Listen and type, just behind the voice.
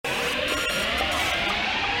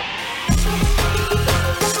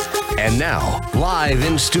And now, live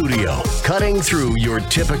in studio, cutting through your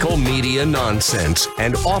typical media nonsense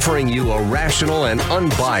and offering you a rational and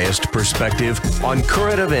unbiased perspective on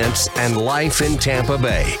current events and life in Tampa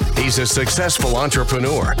Bay. He's a successful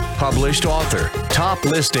entrepreneur, published author, top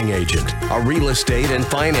listing agent, a real estate and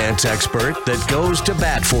finance expert that goes to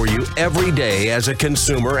bat for you every day as a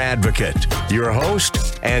consumer advocate. Your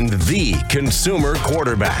host and the consumer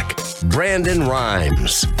quarterback, Brandon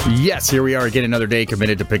Rhymes. Yes, here we are again, another day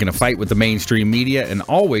committed to picking a fight with the mainstream media and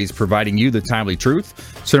always providing you the timely truth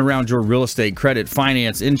centered around your real estate, credit,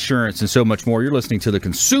 finance, insurance, and so much more. You're listening to the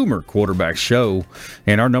Consumer Quarterback Show,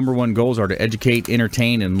 and our number one goals are to educate,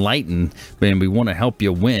 entertain, enlighten, and we want to help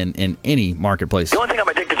you win in any marketplace. The only thing I'm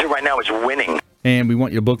addicted to right now is winning. And we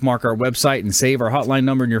want you to bookmark our website and save our hotline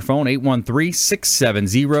number in your phone,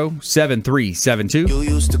 813-670-7372. You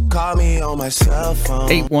used to call me on my cell phone.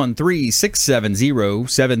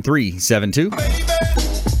 813-670-7372.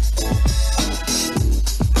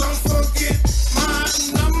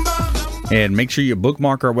 And make sure you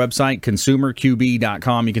bookmark our website,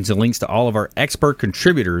 consumerqb.com. You can see links to all of our expert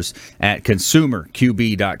contributors at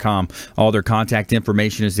consumerqb.com. All their contact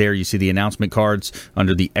information is there. You see the announcement cards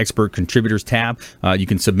under the expert contributors tab. You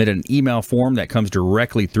can submit an email form that comes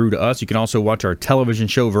directly through to us. You can also watch our television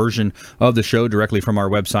show version of the show directly from our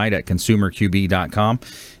website at consumerqb.com.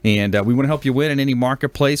 And we want to help you win in any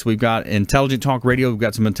marketplace. We've got Intelligent Talk Radio. We've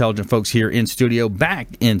got some intelligent folks here in studio. Back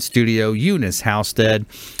in studio, Eunice Halstead,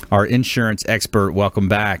 our insurance expert. Welcome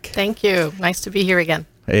back. Thank you. Nice to be here again.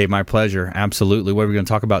 Hey, my pleasure. Absolutely. What are we going to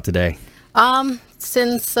talk about today?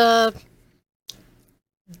 Since you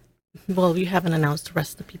haven't announced the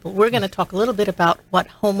rest of the people, we're going to talk a little bit about what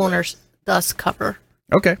homeowners does cover.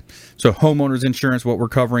 Okay. So homeowners insurance, what we're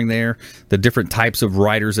covering there, the different types of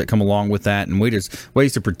riders that come along with that, and ways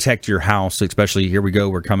to protect your house, especially here we go,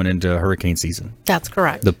 we're coming into hurricane season. That's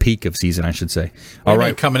correct. The peak of season, I should say. All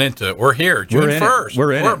right. Coming into it. We're here, June 1st.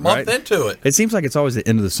 We're a month into it. It seems like it's always the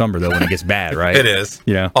end of the summer, though, when it gets bad, right? It is.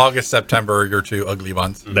 Yeah. August, September are your two ugly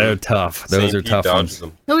months. They're tough. Those are tough ones.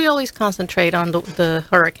 We always concentrate on the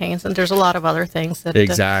hurricanes, and there's a lot of other things that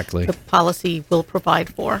exactly the policy will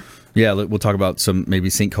provide for. Yeah, we'll talk about some maybe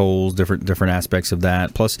sinkholes, different aspects of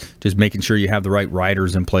that. Plus, just making sure you have the right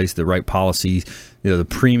riders in place, the right policies, the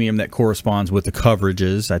premium that corresponds with the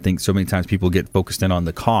coverages. I think so many times people get focused in on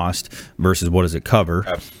the cost versus what does it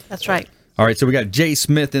cover. That's right. All right, so we got Jay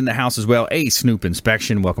Smith in the house as well. A Snoop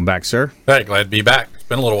Inspection. Welcome back, sir. Hey, glad to be back. It's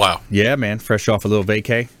been a little while. Yeah, man. Fresh off a little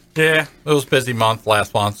vacay. Yeah, it was a busy month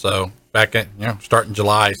last month, so back in, starting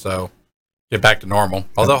July, so get back to normal.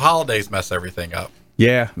 Although holidays mess everything up.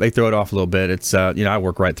 Yeah, they throw it off a little bit. It's I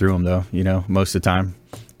work right through them though. Most of the time,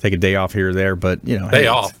 take a day off here or there. But day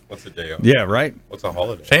off. What's a day off? Yeah, right. What's a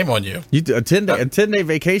holiday? Shame on you. You a 10-day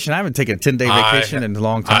vacation. I haven't taken a 10-day vacation in a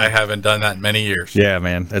long time. I haven't done that in many years. Yeah,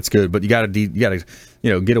 man, that's good. But you got to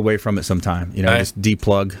get away from it sometime. Just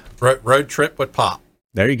deplug. Road trip with Pop.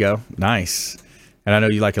 There you go. Nice. And I know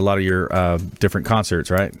you like a lot of your different concerts,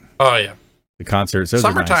 right? Oh yeah. The concerts.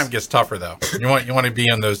 Summertime gets tougher though. You want to be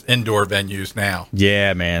in those indoor venues now.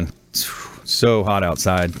 Yeah, man. It's so hot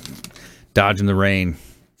outside. Dodging the rain.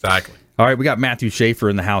 Exactly. All right, we got Matthew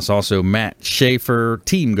Schaefer in the house also. Matt Schaefer,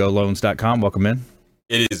 teamgoloans.com. Welcome in.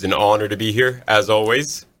 It is an honor to be here, as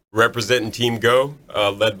always. Representing Team Go,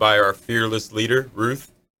 led by our fearless leader,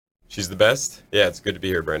 Ruth. She's the best. Yeah, it's good to be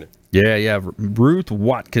here, Brandon. Yeah. Ruth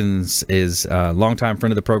Watkins is a longtime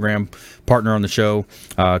friend of the program, partner on the show,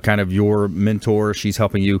 kind of your mentor. She's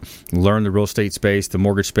helping you learn the real estate space, the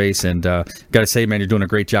mortgage space, and got to say, man, you're doing a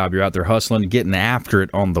great job. You're out there hustling, getting after it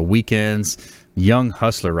on the weekends. Young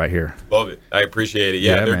hustler right here. Love it. I appreciate it.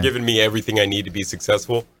 Yeah, they're man. giving me everything I need to be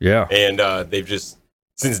successful. Yeah. And they've just,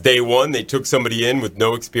 since day one, they took somebody in with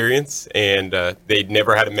no experience, and they'd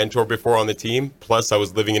never had a mentor before on the team. Plus, I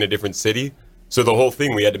was living in a different city. So the whole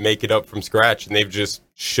thing, we had to make it up from scratch, and they've just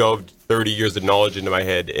shoved 30 years of knowledge into my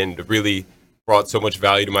head and really brought so much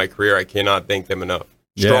value to my career. I cannot thank them enough.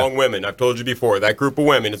 Strong women. I've told you before, that group of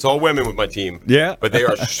women, it's all women with my team. Yeah. But they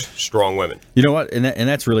are strong women. You know what? And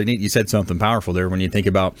that's really neat. You said something powerful there when you think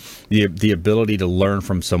about the ability to learn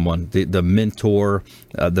from someone, the mentor,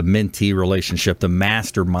 the mentee relationship, the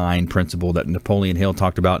mastermind principle that Napoleon Hill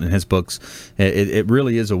talked about in his books. It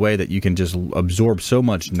really is a way that you can just absorb so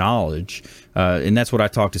much knowledge. And that's what I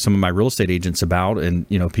talk to some of my real estate agents about, and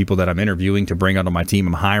people that I'm interviewing to bring onto my team.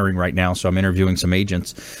 I'm hiring right now, so I'm interviewing some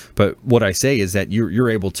agents. But what I say is that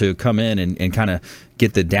you're able to come in and kind of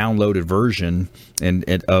get the downloaded version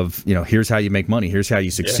of here's how you make money, here's how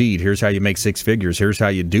you succeed, here's how you make six figures, here's how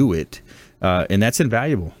you do it. and that's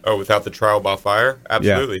invaluable. Oh, without the trial by fire?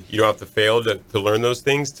 Absolutely. Yeah. You don't have to fail to learn those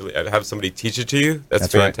things, to have somebody teach it to you. That's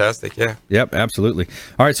fantastic. Right. Yeah. Yep, absolutely.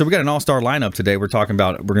 All right, so we got an all-star lineup today. We're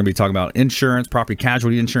going to be talking about insurance, property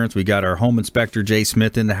casualty insurance. We got our home inspector, Jay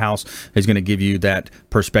Smith, in the house. He's going to give you that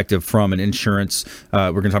perspective from an insurance.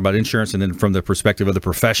 We're going to talk about insurance, and then from the perspective of the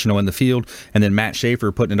professional in the field, and then Matt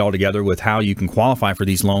Schaefer putting it all together with how you can qualify for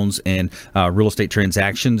these loans and real estate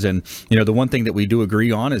transactions. And, the one thing that we do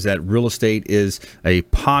agree on is that real estate is a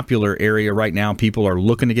popular area right now. People are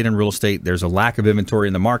looking to get in real estate. There's a lack of inventory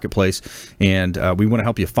in the marketplace, and we want to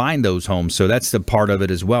help you find those homes. So that's the part of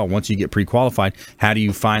it as well. Once you get pre-qualified, how do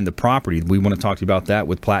you find the property? We want to talk to you about that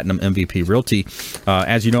with Platinum MVP Realty.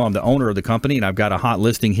 As you know, I'm the owner of the company, and I've got a hot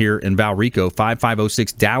listing here in Valrico,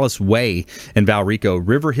 5506 Dallas Way in Valrico,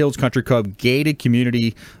 River Hills Country Club, gated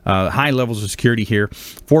community, high levels of security here,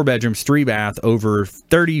 4 bedrooms, 3 bath, over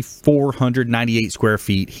 3,498 square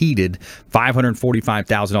feet, heated,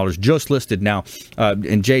 $545,000 just listed now.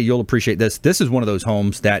 And Jay, you'll appreciate this. This is one of those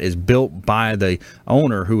homes that is built by the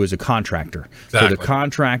owner who is a contractor. Exactly. So the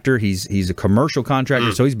contractor, he's a commercial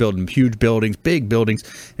contractor, so he's building huge buildings, big buildings.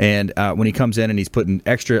 And when he comes in and he's putting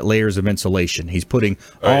extra layers of insulation, he's putting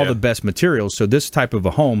the best materials. So this type of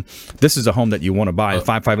a home, this is a home that you want to buy,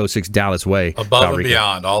 5506 Dallas Way. Above and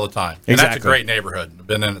beyond all the time. And that's a great neighborhood. I've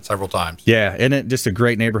been in it several times. Yeah, and it just a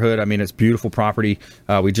great neighborhood. I mean, it's beautiful property.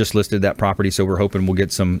 We just listed that property, so we're hoping we'll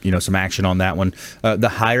get some action on that one. The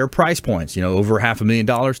higher price points, over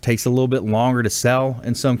 $500,000, takes a little bit longer to sell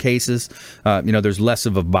in some cases. There's less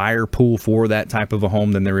of a buyer pool for that type of a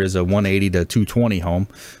home than there is a 180 to 220 home.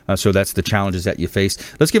 So that's the challenges that you face.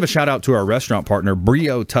 Let's give a shout out to our restaurant partner,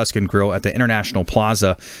 Brio Tuscan Grill at the International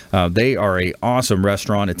Plaza. They are an awesome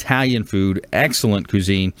restaurant, Italian food, excellent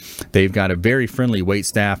cuisine. They've got a very friendly wait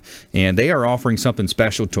staff, and they are offering something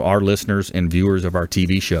special to our listeners and viewers of our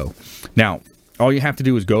TV show. Now, all you have to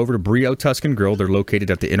do is go over to Brio Tuscan Grill. They're located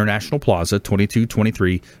at the International Plaza,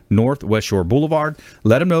 2223 North West Shore Boulevard.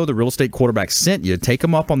 Let them know the real estate quarterback sent you. Take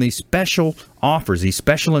them up on these special offers, these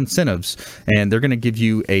special incentives, and they're going to give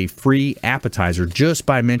you a free appetizer just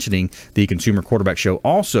by mentioning the Consumer Quarterback Show.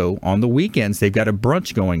 Also, on the weekends, they've got a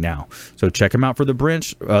brunch going now. So check them out for the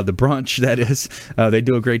brunch, that is. They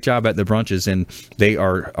do a great job at the brunches, and they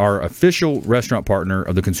are our official restaurant partner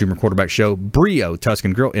of the Consumer Quarterback Show, Brio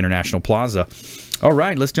Tuscan Grill, International Plaza. All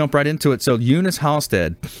right, let's jump right into it. So Eunice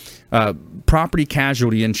Halstead, property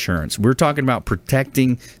casualty insurance. We're talking about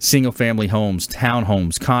protecting single-family homes,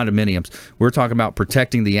 townhomes, condominiums. We're talking about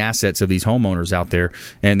protecting the assets of these homeowners out there.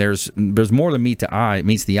 And there's more than meets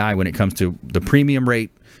the eye when it comes to the premium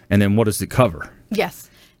rate, and then what does it cover? Yes,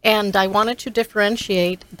 and I wanted to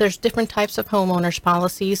differentiate. There's different types of homeowners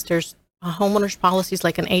policies. There's homeowners policies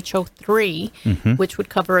like an HO3, which would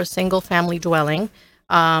cover a single-family dwelling.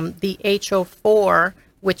 The HO4,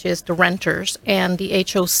 which is the renters, and the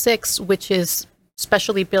HO6, which is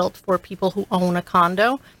specially built for people who own a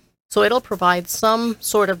condo. So it'll provide some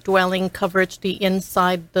sort of dwelling coverage, the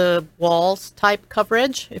inside the walls type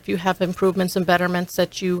coverage. If you have improvements and betterments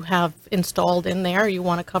that you have installed in there, you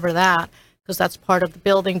want to cover that because that's part of the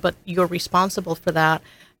building, but you're responsible for that.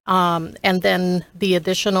 And then the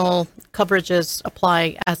additional coverages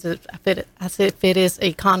apply as if it is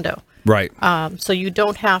a condo. Right. So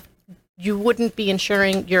you wouldn't be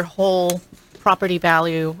insuring your whole property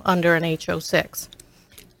value under an HO6.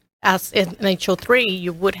 As in an HO3,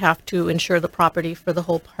 you would have to insure the property for the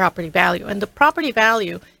whole property value. And the property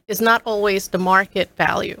value is not always the market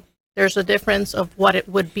value. There's a difference of what it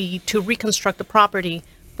would be to reconstruct the property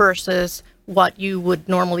versus what you would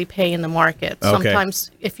normally pay in the market. Okay.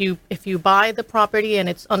 Sometimes if you buy the property and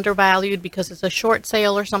it's undervalued because it's a short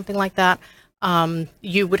sale or something like that,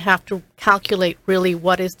 you would have to calculate really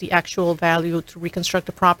what is the actual value to reconstruct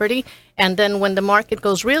the property. And then when the market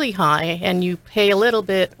goes really high and you pay a little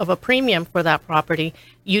bit of a premium for that property,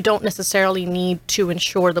 you don't necessarily need to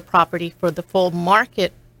insure the property for the full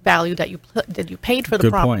market value that you paid for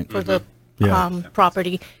the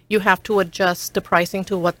property. You have to adjust the pricing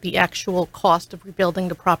to what the actual cost of rebuilding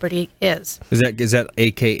the property is. Is that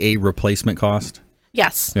AKA replacement cost?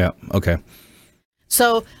 Yes. Yeah. Okay.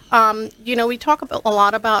 So, we talk a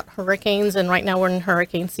lot about hurricanes, and right now we're in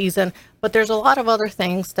hurricane season, but there's a lot of other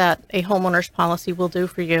things that a homeowner's policy will do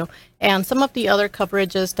for you. And some of the other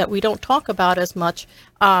coverages that we don't talk about as much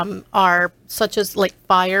are such as like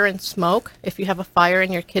fire and smoke. If you have a fire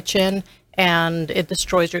in your kitchen and it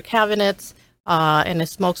destroys your cabinets and it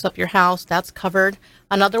smokes up your house, that's covered.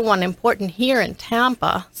 Another one important here in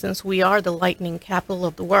Tampa, since we are the lightning capital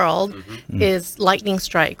of the world, is lightning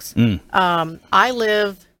strikes. I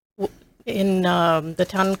live in the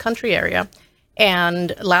town and country area,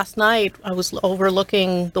 And last night I was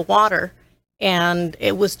overlooking the water, and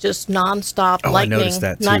it was just nonstop lightning. I noticed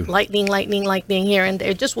that too. Lightning here and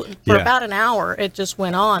there. Just for about an hour, it just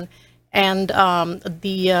went on. And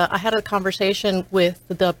I had a conversation with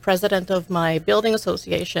the president of my building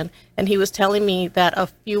association, and he was telling me that a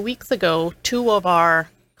few weeks ago, 2 of our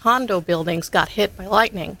condo buildings got hit by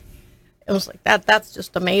lightning. It was like that's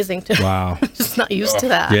just amazing to wow. I'm just not used to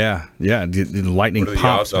that. Yeah. The lightning What are the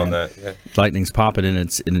pops odds on that? Yeah. Lightning's popping, and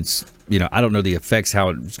it's I don't know the effects, how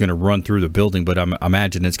it's going to run through the building, but I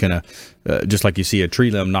imagine it's going to just like you see a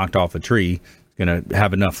tree limb knocked off a tree, going to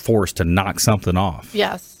have enough force to knock something off.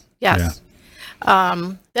 Yes.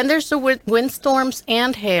 Then there's the windstorms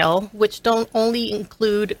and hail, which don't only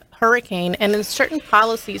include hurricane. And in certain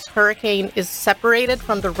policies, hurricane is separated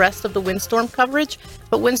from the rest of the windstorm coverage.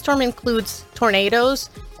 But windstorm includes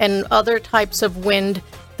tornadoes and other types of wind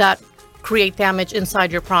that create damage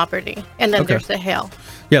inside your property. And then there's the hail.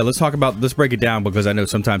 Yeah, let's break it down, because I know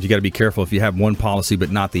sometimes you got to be careful if you have one policy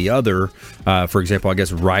but not the other. For example, I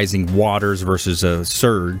guess rising waters versus a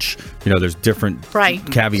surge. There's different caveats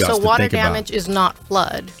to think about. So water damage is not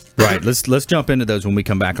flood. Right. Let's jump into those when we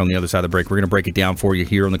come back on the other side of the break. We're going to break it down for you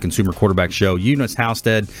here on the Consumer Quarterback Show. Eunice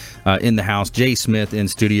Halstead in the house, Jay Smith in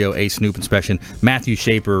studio, A Snoop Inspection, Matthew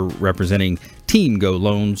Shaper representing Team Go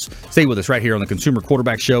Loans. Stay with us right here on the Consumer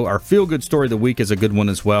Quarterback Show. Our feel-good story of the week is a good one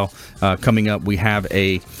as well. Coming up, we have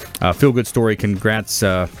a feel-good story. Congrats.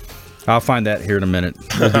 I'll find that here in a minute.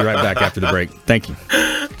 We'll be right back after the break. Thank you.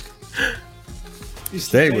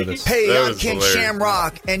 Stay with us. Hey, I'm Ken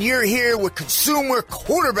Shamrock, and you're here with Consumer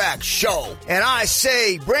Quarterback Show. And I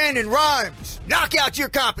say, Brandon Rhymes, knock out your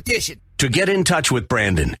competition. To get in touch with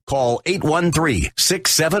Brandon, call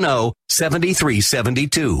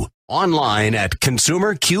 813-670-7372. Online at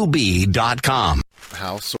consumerqb.com.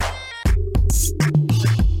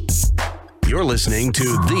 You're listening to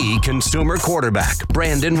the Consumer Quarterback,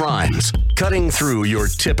 Brandon Rhymes, cutting through your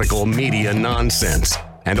typical media nonsense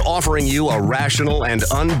and offering you a rational and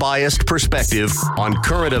unbiased perspective on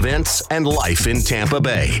current events and life in Tampa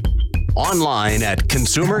Bay. Online at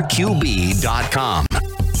consumerqb.com.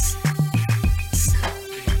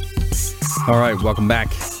 All right, welcome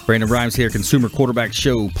back. Brandon Rhymes here, Consumer Quarterback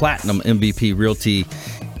Show, Platinum MVP Realty,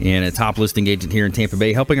 and a top listing agent here in Tampa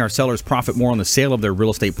Bay, helping our sellers profit more on the sale of their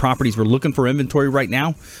real estate properties. We're looking for inventory right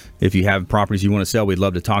now. If you have properties you want to sell, we'd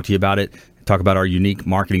love to talk to you about it. Talk about our unique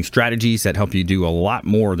marketing strategies that help you do a lot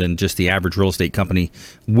more than just the average real estate company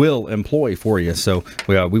will employ for you. So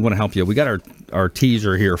we want to help you. We got our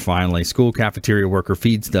teaser here finally. School cafeteria worker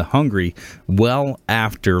feeds the hungry well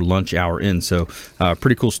after lunch hour ends. So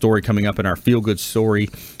pretty cool story coming up in our feel-good story,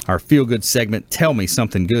 our feel-good segment, Tell Me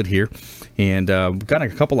Something Good here. And we've got a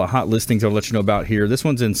couple of hot listings I'll let you know about here. This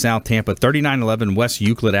one's in South Tampa, 3911 West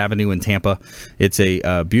Euclid Avenue in Tampa. It's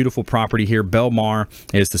a beautiful property here. Belmar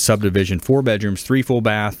is the subdivision. 4 bedrooms, 3 full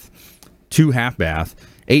bath, 2 half bath.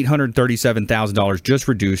 $837,000 just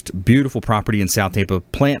reduced. Beautiful property in South Tampa,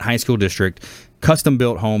 Plant High School District. Custom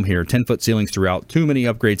built home here, 10-foot ceilings throughout. Too many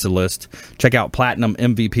upgrades to list. Check out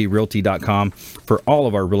PlatinumMVPRealty.com for all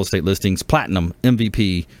of our real estate listings.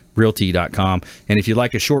 PlatinumMVPRealty.com. And if you'd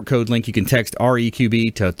like a short code link, you can text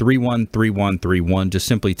REQB to 313131. Just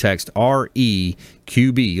simply text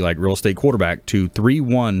REQB, like real estate quarterback, to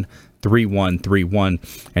 313131,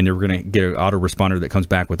 and you're going to get an autoresponder that comes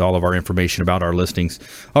back with all of our information about our listings.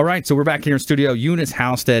 All right, so we're back here in studio. Eunice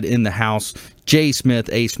Halstead in the house. Jay Smith,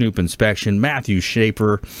 A Snoop Inspection. Matthew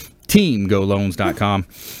Shaper, TeamGoLoans.com.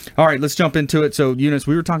 All right, let's jump into it. So, Eunice,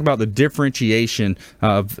 we were talking about the differentiation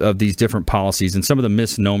of these different policies and some of the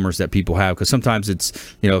misnomers that people have, because sometimes it's,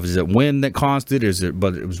 is it wind that caused it?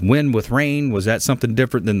 But it was wind with rain? Was that something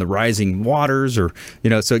different than the rising waters? Or,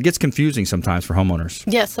 so it gets confusing sometimes for homeowners.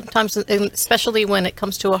 Yes, sometimes, especially when it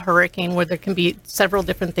comes to a hurricane where there can be several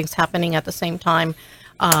different things happening at the same time.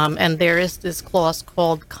 And there is this clause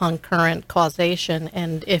called concurrent causation.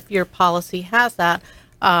 And if your policy has that,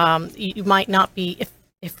 you might not be,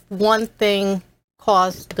 if one thing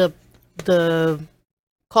caused the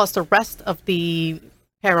rest of the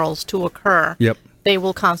perils to occur, yep, they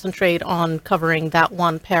will concentrate on covering that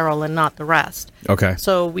one peril and not the rest. Okay.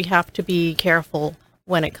 So we have to be careful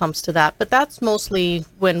when it comes to that. But that's mostly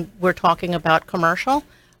when we're talking about commercial.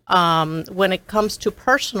 When it comes to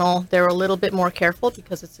personal, they're a little bit more careful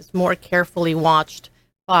because it's more carefully watched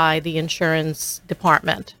by the insurance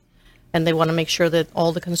department. And they want to make sure that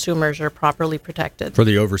all the consumers are properly protected. For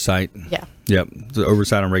the oversight. Yeah. Yep. The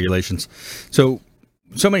oversight on regulations. So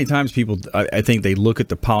many times people, I think they look at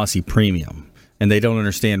the policy premium and they don't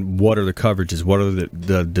understand what are the coverages, what are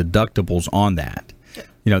the deductibles on that.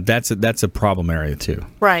 that's a problem area too.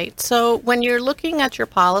 Right. So when you're looking at your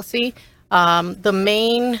policy, the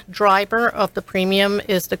main driver of the premium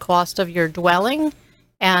is the cost of your dwelling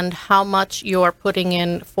and how much you're putting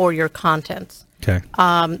in for your contents. Okay.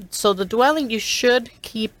 So the dwelling, you should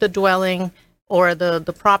keep the dwelling or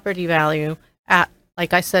the property value at,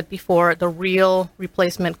 like I said before, the real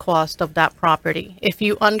replacement cost of that property. If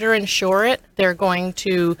you underinsure it, they're going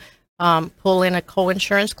to pull in a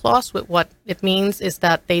co-insurance clause. With what it means is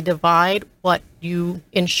that they divide what you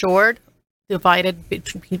insured divided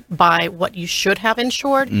by what you should have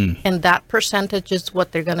insured, and that percentage is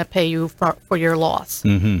what they're going to pay you for your loss.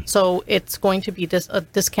 So it's going to be a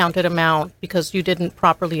discounted amount because you didn't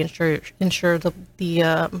properly insure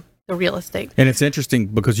the real estate. And it's interesting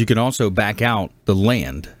because you can also back out the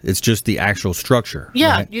land. It's just the actual structure.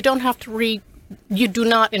 Yeah, right? you don't have to you do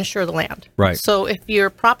not insure the land. Right. So if your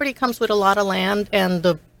property comes with a lot of land and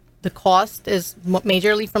the cost is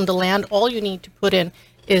majorly from the land, all you need to put in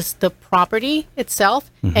is the property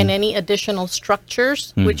itself and any additional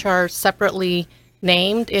structures which are separately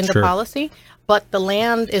named in the policy. But the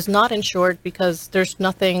land is not insured because there's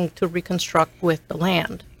nothing to reconstruct with the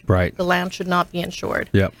land. Right. The land should not be insured.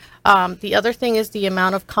 Yep. The other thing is the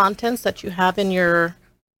amount of contents that you have in your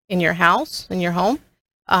house, in your home.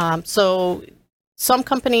 So some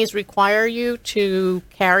companies require you to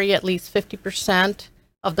carry at least 50%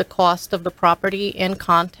 of the cost of the property in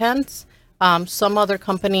contents. Some other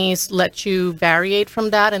companies let you variate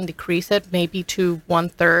from that and decrease it maybe to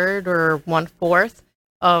 1/3 or 1/4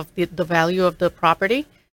 of the value of the property.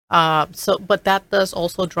 But that does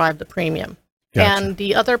also drive the premium. Gotcha. And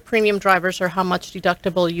the other premium drivers are how much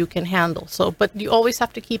deductible you can handle. But you always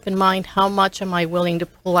have to keep in mind, how much am I willing to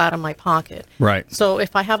pull out of my pocket? Right. So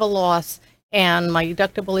if I have a loss and my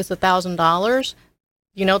deductible is $1,000,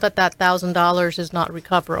 you know that $1,000 is not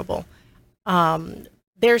recoverable.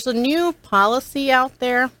 There's a new policy out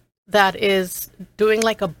there that is doing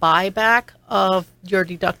like a buyback of your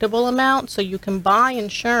deductible amount. So you can buy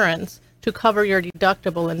insurance to cover your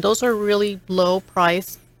deductible. And those are really low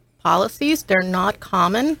price policies. They're not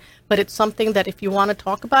common, but it's something that if you want to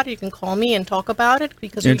talk about it, you can call me and talk about it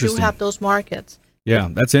because we do have those markets. Yeah,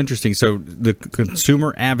 that's interesting. So the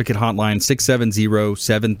Consumer Advocate Hotline,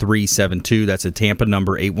 670-7372. That's a Tampa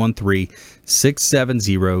number,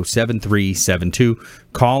 813-670-7372.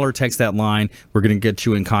 Call or text that line. We're going to get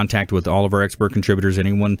you in contact with all of our expert contributors,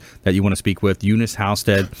 anyone that you want to speak with. Eunice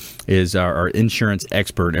Halstead is our insurance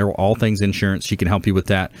expert, all things insurance. She can help you with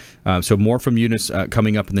that. So more from Eunice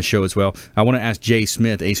coming up in the show as well. I want to ask Jay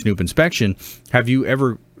Smith, A. Snoop Inspection, have you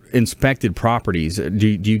ever inspected properties? Do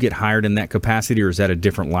you get hired in that capacity, or is that a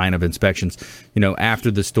different line of inspections?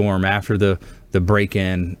 After the storm, after the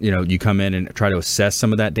break-in, you come in and try to assess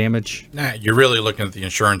some of that damage? Nah, you're really looking at the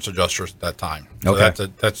insurance adjusters at that time. So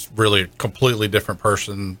that's really a completely different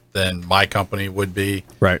person than my company would be.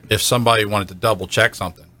 Right. If somebody wanted to double check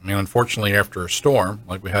something. I mean, unfortunately, after a storm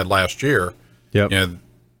like we had last year,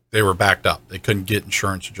 they were backed up. They couldn't get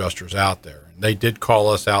insurance adjusters out there. And they did call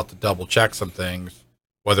us out to double check some things,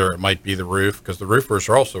 whether it might be the roof, because the roofers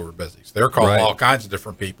are also busy. So they're calling all kinds of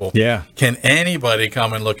different people. Yeah. Can anybody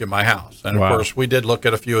come and look at my house? And, of course, we did look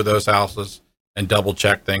at a few of those houses and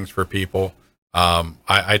double-check things for people.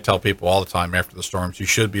 I tell people all the time after the storms, you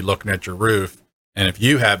should be looking at your roof. And if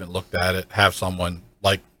you haven't looked at it, have someone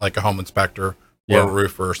like a home inspector or a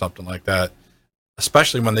roofer or something like that,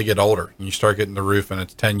 especially when they get older. And you start getting the roof and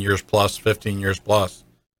it's 10 years plus, 15 years plus.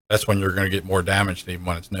 That's when you're going to get more damage than even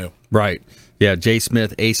when it's new. Right. Yeah, Jay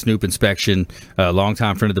Smith, A. Snoop Inspection, a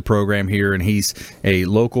longtime friend of the program here, and he's a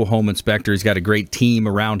local home inspector. He's got a great team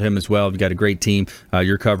around him as well. You've got a great team.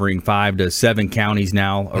 You're covering 5 to 7 counties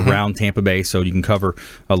now around Tampa Bay, so you can cover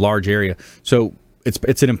a large area. So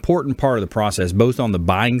it's an important part of the process, both on the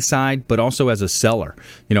buying side, but also as a seller.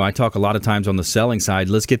 I talk a lot of times on the selling side,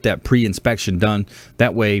 let's get that pre-inspection done.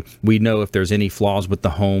 That way we know if there's any flaws with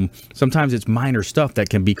the home. Sometimes it's minor stuff that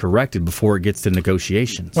can be corrected before it gets to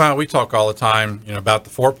negotiations. Well, we talk all the time, about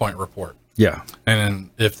the 4-point report. Yeah.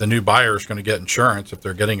 And if the new buyer is going to get insurance, if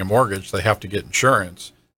they're getting a mortgage, they have to get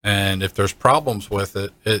insurance. And if there's problems with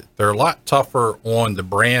it, they're a lot tougher on the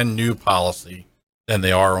brand new policy than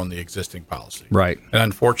they are on the existing policy. Right. And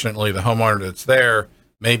unfortunately, the homeowner that's there,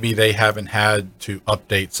 maybe they haven't had to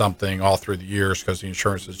update something all through the years because the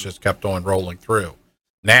insurance has just kept on rolling through.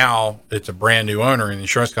 Now it's a brand new owner, and the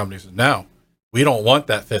insurance company says, no, we don't want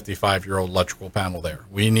that 55-year-old electrical panel there.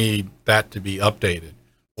 We need that to be updated.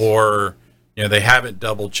 Or, they haven't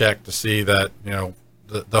double checked to see that, the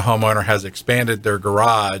homeowner has expanded their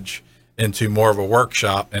garage into more of a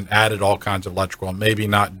workshop and added all kinds of electrical and maybe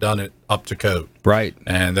not done it up to code. Right.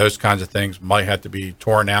 And those kinds of things might have to be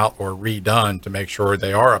torn out or redone to make sure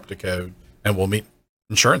they are up to code and will meet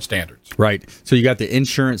insurance standards. Right. So you got the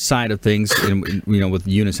insurance side of things, and with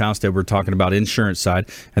Eunice Housestead, we're talking about insurance side,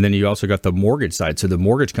 and then you also got the mortgage side. So the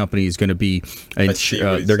mortgage company is going to be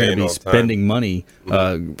they're going to be spending money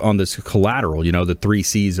on this collateral. The 3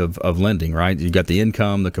 C's of lending. Right. You got the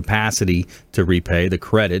income, the capacity to repay, the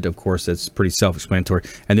credit. Of course, that's pretty self-explanatory,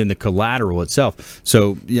 and then the collateral itself.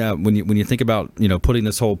 So yeah, when you think about putting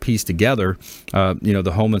this whole piece together,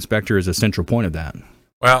 the home inspector is a central point of that.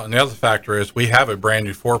 Well, and the other factor is we have a brand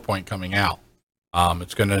new 4-point coming out.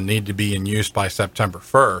 It's going to need to be in use by September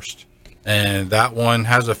 1st. And that one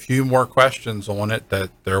has a few more questions on it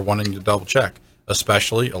that they're wanting to double check,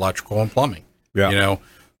 especially electrical and plumbing. Yeah.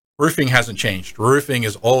 Roofing hasn't changed. Roofing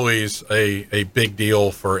is always a big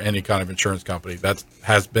deal for any kind of insurance company. That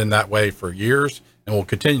has been that way for years and will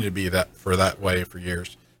continue to be that way for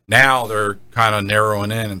years. Now they're kind of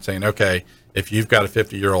narrowing in and saying, okay, if you've got a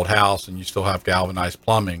 50-year-old house and you still have galvanized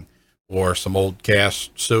plumbing or some old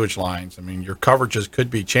cast sewage lines, your coverages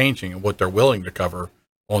could be changing and what they're willing to cover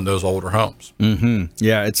on those older homes. Mm-hmm.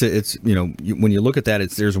 Yeah, it's when you look at that,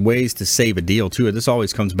 there's ways to save a deal too. This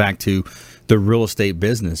always comes back to the real estate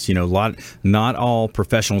business. Not all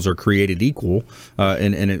professionals are created equal,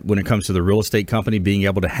 and when it comes to the real estate company, being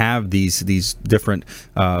able to have these different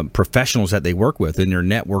professionals that they work with in your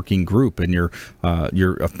networking group and your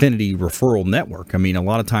affinity referral network. A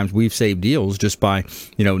lot of times we've saved deals just by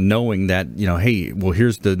knowing that hey, well,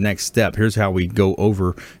 here's the next step. Here's how we go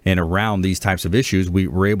over and around these types of issues.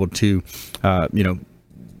 We're able to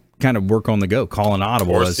kind of work on the go, call an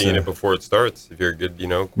audible. Or seeing it before it starts. If you're good,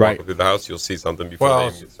 walking through the house, you'll see something before they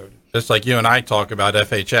even get started. It's like you and I talk about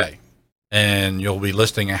FHA, and you'll be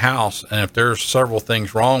listing a house, and if there's several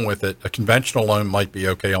things wrong with it, a conventional loan might be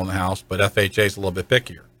okay on the house, but FHA is a little bit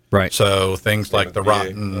pickier. Right. So things like the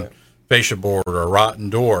rotten fascia board or a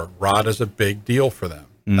rotten door, rot is a big deal for them.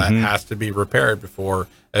 Mm-hmm. That has to be repaired before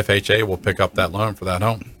FHA will pick up that loan for that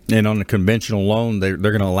home. And on a conventional loan, they're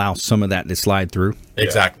going to allow some of that to slide through.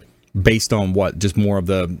 Exactly. Based on what? Just more of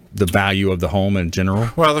the value of the home in general?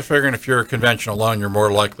 Well, they're figuring if you're a conventional loan, you're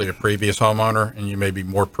more likely a previous homeowner, and you may be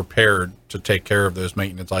more prepared to take care of those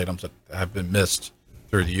maintenance items that have been missed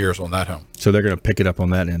through the years on that home. So they're going to pick it up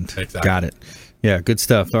on that end. Exactly. Got it. Yeah, good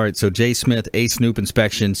stuff. All right, so Jay Smith, A. Snoop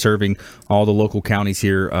Inspection, serving all the local counties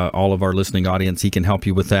here, all of our listening audience. He can help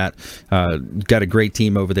you with that. Got a great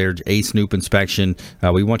team over there, A. Snoop Inspection.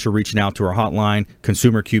 We want you reaching out to our hotline,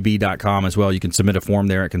 consumerqb.com as well. You can submit a form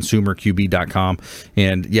there at consumerqb.com.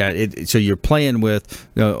 And, yeah, so you're playing with,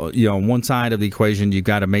 on one side of the equation, you've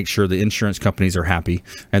got to make sure the insurance companies are happy.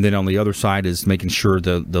 And then on the other side is making sure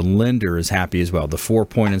the lender is happy as well. The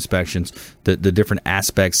 4-point inspections, the different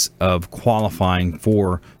aspects of qualifying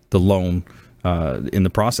for the loan in the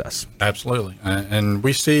process. Absolutely. And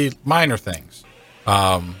we see minor things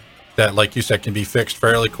that, like you said, can be fixed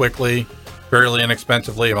fairly quickly, fairly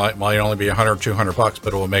inexpensively. It might only be $100 or $200,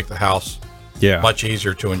 but it will make the house much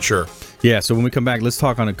easier to insure. Yeah, so when we come back, let's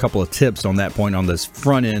talk on a couple of tips on that point on this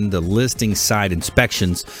front end, the listing side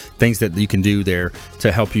inspections, things that you can do there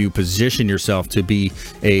to help you position yourself to be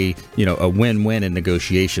a win-win in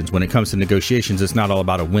negotiations. When it comes to negotiations, it's not all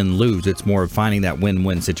about a win-lose. It's more of finding that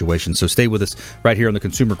win-win situation. So stay with us right here on the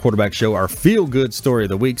Consumer Quarterback Show. Our feel-good story of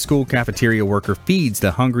the week: school cafeteria worker feeds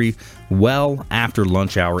the hungry well after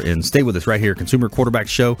lunch hour ends. Stay with us right here, Consumer Quarterback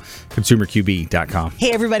Show, consumerqb.com.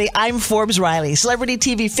 Hey everybody, I'm Forbes Riley, celebrity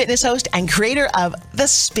TV fitness host and creator of The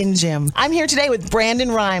Spin Gym. I'm here today with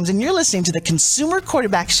Brandon Rhymes, and you're listening to the Consumer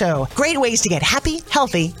Quarterback Show. Great ways to get happy,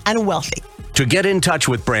 healthy, and wealthy. To get in touch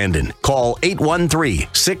with Brandon, call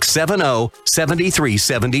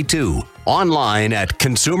 813-670-7372. Online at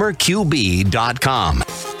consumerqb.com.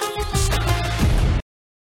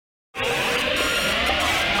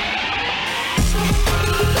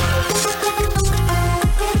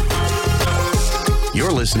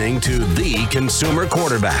 You're listening to The Consumer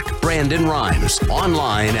Quarterback, Brandon Rhymes,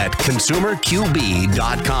 online at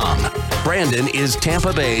consumerqb.com. Brandon is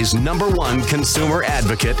Tampa Bay's #1 consumer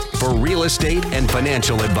advocate for real estate and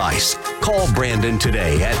financial advice. Call Brandon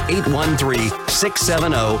today at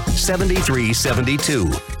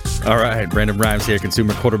 813-670-7372. All right, Brandon Rhymes here,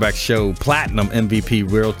 Consumer Quarterback Show, Platinum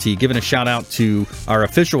MVP Realty. Giving a shout out to our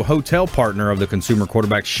official hotel partner of the Consumer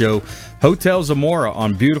Quarterback Show, Hotel Zamora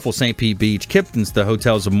on beautiful St. Pete Beach. Kipton's the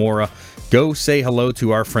Hotel Zamora. Go say hello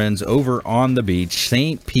to our friends over on the beach,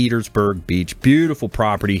 St. Petersburg Beach. Beautiful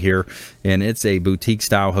property here, and it's a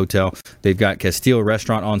boutique-style hotel. They've got Castile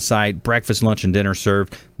Restaurant on site, breakfast, lunch, and dinner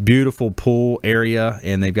served. Beautiful pool area,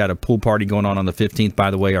 and they've got a pool party going on the 15th.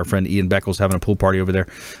 By the way, our friend Ian Beckel's having a pool party over there.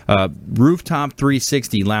 Rooftop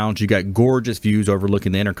 360 lounge. You got gorgeous views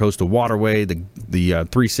overlooking the Intercoastal Waterway, the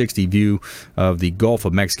 360 view of the Gulf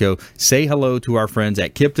of Mexico. Say hello to our friends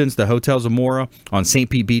at Kipton's, the Hotel Zamora on St.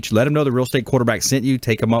 Pete Beach. Let them know the Real Estate Quarterback sent you.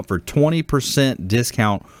 Take them up for 20%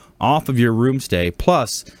 discount off of your room stay.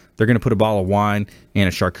 Plus, they're going to put a bottle of wine and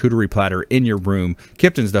a charcuterie platter in your room.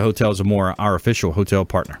 Kipton's, the Hotel Zamora, our official hotel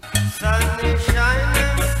partner.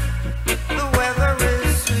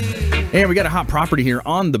 And we got a hot property here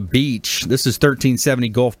on the beach. This is 1370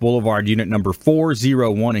 Gulf Boulevard, unit number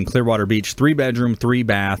 401 in Clearwater Beach. 3-bedroom,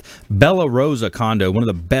 3-bath, Bella Rosa condo, one of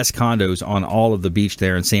the best condos on all of the beach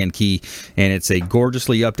there in Sand Key. And it's a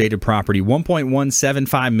gorgeously updated property.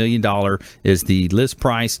 $1.175 million is the list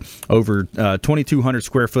price. Over 2,200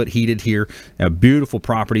 square foot heated here. A beautiful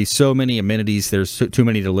property. So many amenities. There's too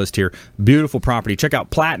many to list here. Beautiful property. Check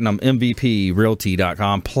out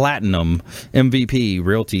PlatinumMVPRealty.com.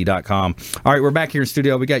 PlatinumMVPRealty.com. All right, we're back here in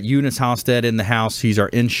studio. We got Eunice Halstead in the house. He's our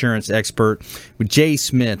insurance expert. With Jay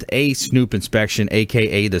Smith, A Snoop Inspection,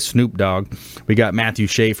 a.k.a. the Snoop Dogg. We got Matthew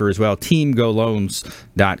Schaefer as well,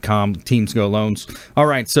 TeamGoLoans.com, Teams Go Loans. All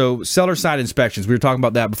right, so seller side inspections. We were talking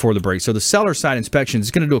about that before the break. So the seller side inspection is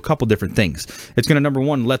going to do a couple different things. It's going to, number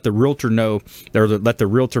one, let the realtor know, or let the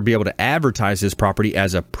realtor be able to advertise this property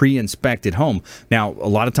as a pre-inspected home. Now, a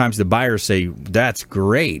lot of times the buyers say, that's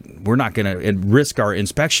great. We're not going to risk our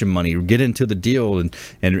inspection money or get into the deal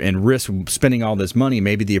and risk spending all this money.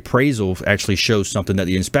 Maybe the appraisal actually shows something that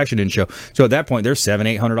the inspection didn't show. So at that point, they're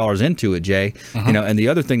 $700-800 into it, Jay. You know, and the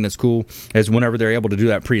other thing that's cool is whenever they're able to do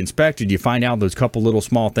that pre-inspected, you find out those couple little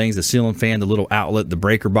small things, the ceiling fan, the little outlet, the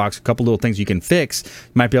breaker box, a couple little things you can fix. You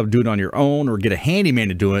might be able to do it on your own or get a handyman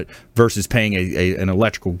to do it versus paying an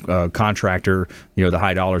electrical contractor, you know, the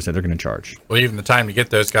high dollars that they're going to charge. Well, even the time to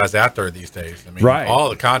get those guys out there these days. I mean, all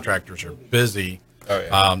the contractors are busy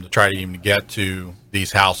to try to even get to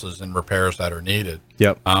these houses and repairs that are needed.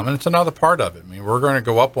 Yep. And it's another part of it. I mean, we're going to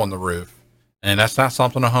go up on the roof, and that's not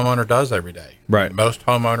something a homeowner does every day. Right. Most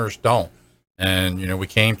homeowners don't. And, you know, we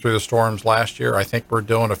came through the storms last year. I think we're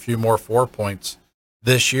doing a few more 4 points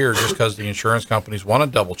this year just because the insurance companies want to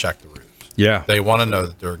double check the roofs. Yeah. They want to know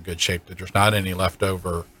that they're in good shape, that there's not any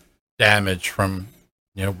leftover damage from,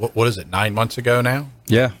 you know, what is it, 9 months ago now?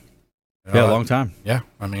 Yeah. You know, a long time. Yeah.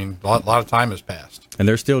 I mean, a lot of time has passed. And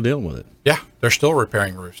they're still dealing with it. Yeah. They're still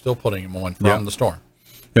repairing roofs, still putting them on from the storm.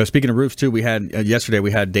 You know, speaking of roofs, too, we had yesterday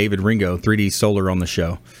we had David Ringo, 3D Solar, on the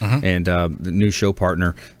show, and the new show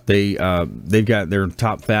partner. They've got their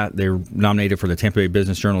top they're nominated for the Tampa Bay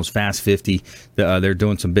Business Journal's Fast 50. They're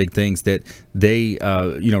doing some big things that they,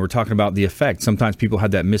 we're talking about the effect. Sometimes people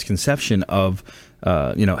have that misconception of,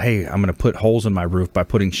 hey, I'm going to put holes in my roof by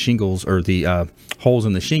putting shingles or the holes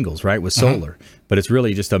in the shingles, right, with solar. But it's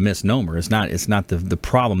really just a misnomer. It's not the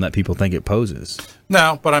problem that people think it poses.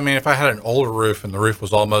 No, but I mean, if I had an older roof and the roof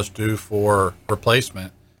was almost due for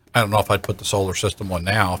replacement, I don't know if I'd put the solar system on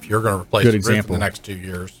now. If you're going to replace the roof in the next 2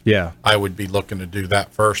 years, I would be looking to do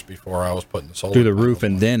that first before I was putting the solar. Do the roof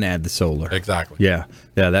and then add the solar. Exactly. Yeah,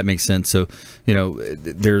 that makes sense. So,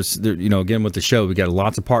 again, with the show, we got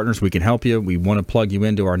lots of partners. We can help you. We want to plug you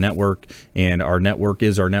into our network, and our network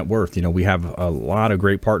is our net worth. You know, we have a lot of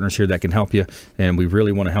great partners here that can help you, and we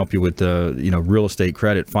really want to help you with real estate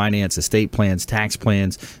credit, finance, estate plans, tax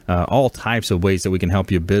plans, all types of ways that we can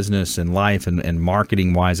help you business and life and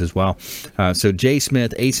marketing wise as well. So Jay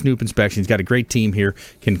Smith, A Snoop Inspections, got a great team here,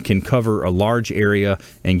 can cover a large area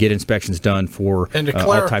and get inspections done for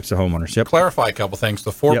all types of homeowners. Yep. Clarify a couple things.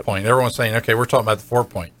 The 4 point, everyone's saying, okay, we're talking about the 4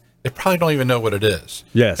 point. They probably don't even know what it is.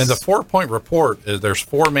 Yes. And the 4 point report is there's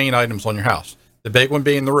 4 main items on your house. The big one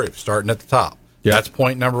being the roof, starting at the top. Yep. That's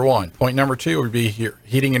point number one. Point number two would be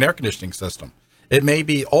heating and air conditioning system. It may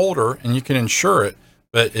be older and you can insure it,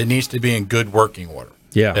 but it needs to be in good working order.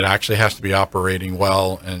 Yeah. It actually has to be operating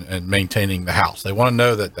well and maintaining the house. They want to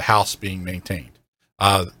know that the house is being maintained.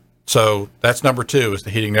 So that's number two, is the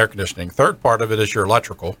heating and air conditioning. Third part of it is your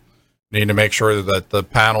electrical. You need to make sure that the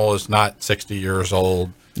panel is not 60 years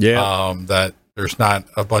old. Yeah. That there's not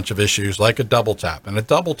a bunch of issues like a double tap. And a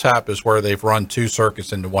double tap is where they've run 2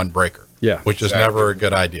 circuits into one breaker. Yeah. Which is never a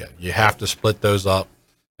good idea. You have to split those up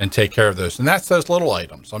and take care of those. And that's those little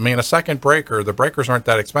items. I mean, a second breaker, the breakers aren't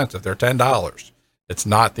that expensive. They're $10. It's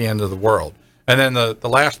not the end of the world. And then the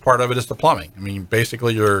last part of it is the plumbing. I mean,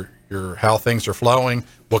 basically your how things are flowing,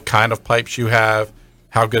 what kind of pipes you have,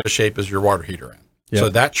 how good a shape is your water heater in. Yep. So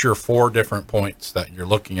that's your 4 different points that you're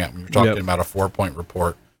looking at when you're talking about a 4-point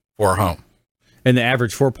report for a home. And the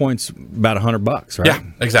average 4 points about $100, right? Yeah,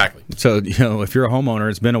 exactly. So, if you're a homeowner,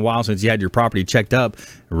 it's been a while since you had your property checked up,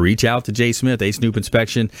 reach out to Jay Smith, A Snoop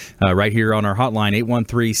Inspection, right here on our hotline,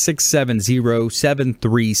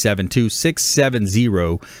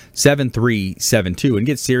 813-670-7372, 670-7372, and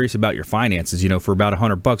get serious about your finances. For about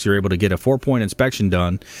 $100, you're able to get a 4-point inspection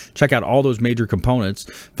done, check out all those major components,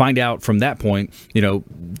 find out from that point,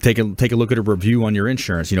 take a look at a review on your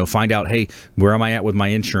insurance, find out, hey, where am I at with my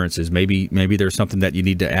insurances? Maybe there's something that you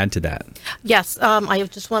need to add to that. Yes, I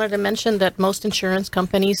just wanted to mention that most insurance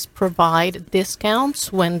companies provide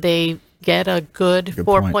discounts when they get a good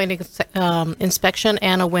 4-point inspection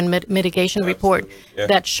and a wind mitigation report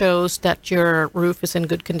that shows that your roof is in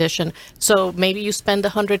good condition. So maybe you spend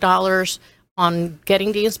 $100 on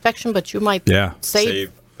getting the inspection, but you might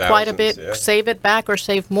save quite a bit, save it back or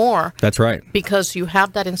save more. That's right. Because you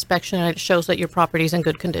have that inspection and it shows that your property is in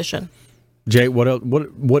good condition. Jay, what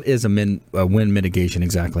is a wind mitigation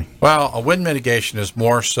exactly? Well, a wind mitigation is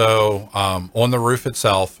more so on the roof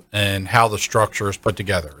itself and how the structure is put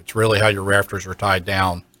together. It's really how your rafters are tied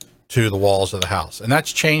down to the walls of the house. And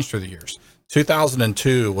that's changed through the years.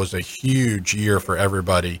 2002 was a huge year for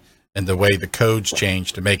everybody and the way the codes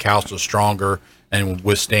changed to make houses stronger and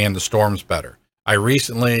withstand the storms better. I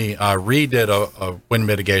recently redid a wind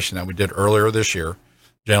mitigation that we did earlier this year.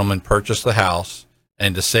 Gentleman purchased the house.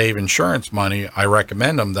 And to save insurance money, I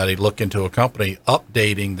recommend him that he look into a company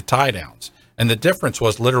updating the tie downs. And the difference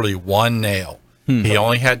was literally 1 nail. He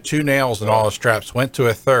only had 2 nails and all his straps went to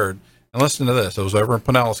a third. And listen to this. It was over in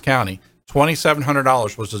Pinellas County.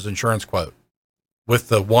 $2,700 was his insurance quote. With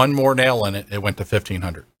the 1 more nail in it, it went to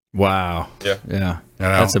 $1,500. Wow. Yeah.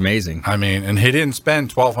 That's amazing. I mean, and he didn't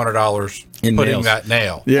spend $1,200 putting nails. That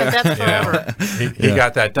nail. Yeah. And that's forever. He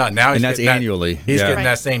got that done. Now and that's annually. He's getting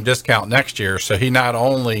that same discount next year. So he not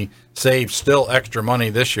only saved still extra money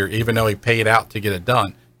this year, even though he paid out to get it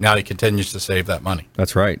done, now he continues to save that money.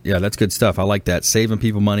 That's right. Yeah, that's good stuff. I like that. Saving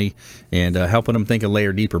people money and helping them think a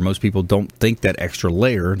layer deeper. Most people don't think that extra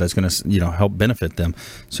layer that's going to help benefit them.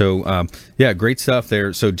 So, great stuff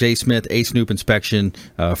there. So Jay Smith, A Snoop Inspection,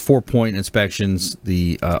 4-point inspections,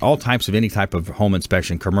 the all types of any type of home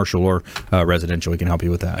inspection, commercial or residential. We can help you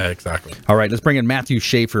with that. Exactly. All right, let's bring in Matthew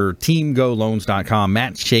Schaefer, TeamGoLoans.com.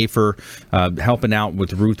 Matt Schaefer helping out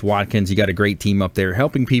with Ruth Watkins. You got a great team up there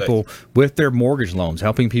helping people with their mortgage loans,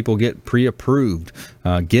 helping people get pre-approved,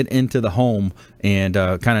 get into the home, and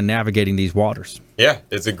kind of navigating these waters. Yeah,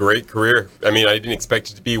 it's a great career. I mean, I didn't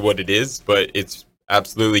expect it to be what it is, but it's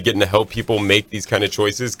absolutely getting to help people make these kind of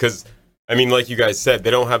choices because, I mean, like you guys said, they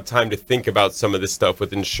don't have time to think about some of this stuff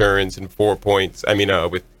with insurance and 4 points. I mean,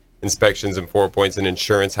 with inspections and 4 points and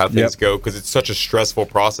insurance, how things go, because it's such a stressful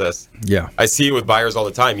process. Yeah. I see it with buyers all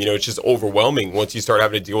the time. It's just overwhelming once you start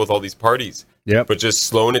having to deal with all these parties. Yep. But just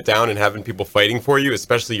slowing it down and having people fighting for you,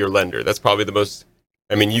 especially your lender, that's probably the most,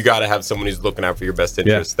 I mean, you got to have someone who's looking out for your best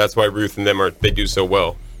interest. That's why Ruth and them they do so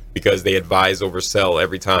well, because they advise over sell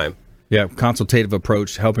every time. Yeah, consultative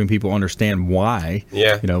approach, helping people understand why.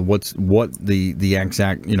 Yeah. What's the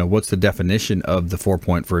exact, what's the definition of the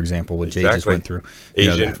 4-point, for example, what Jay just went through.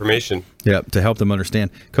 Age information. Yeah, to help them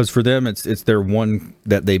understand. Because for them, it's their one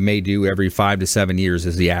that they may do every 5 to 7 years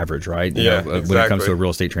is the average, right? Exactly. When it comes to a real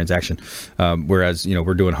estate transaction. Whereas,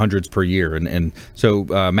 we're doing hundreds per year. And so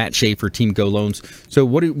Matt Schaefer, Team Go Loans. So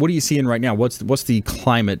what are you seeing right now? What's the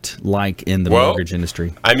climate like in the mortgage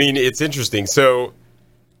industry? I mean, it's interesting. So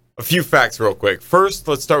a few facts real quick. First,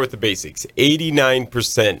 let's start with the basics.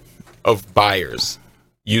 89% of buyers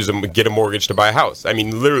get a mortgage to buy a house. I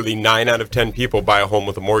mean, literally 9 out of 10 people buy a home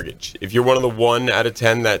with a mortgage. If you're one of the 1 out of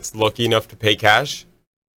 10 that's lucky enough to pay cash,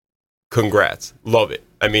 congrats. Love it.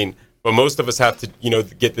 I mean, but most of us have to,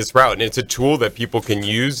 get this route. And it's a tool that people can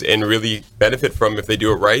use and really benefit from if they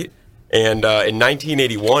do it right. And in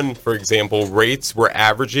 1981, for example, rates were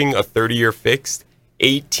averaging a 30-year fixed.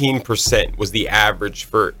 18% was the average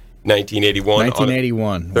for 1981.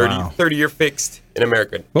 1981. 30-year fixed in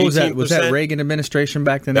America. What was that? Was that Reagan administration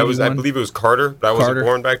back then? That was, I believe it was Carter, but I wasn't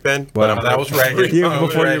born back then. Well, that was Reagan. Even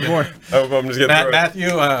before you were born. I'm just getting Matthew,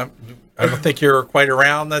 I don't think you're quite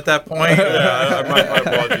around at that point. My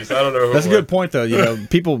apologies. I don't know. That's a good point, though.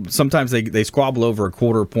 People sometimes they squabble over a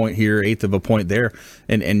quarter point here, eighth of a point there,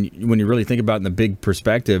 and when you really think about it in the big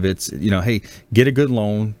perspective, it's hey, get a good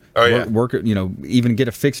loan. work, even get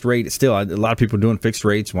a fixed rate. Still, a lot of people are doing fixed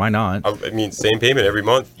rates. Why not? I mean, same payment every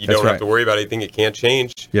month. You don't have to worry about anything. It can't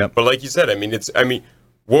change. Yep. But like you said,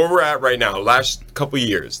 where we're at right now, last couple of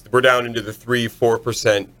years, we're down into the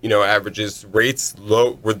 3-4%, averages. Rates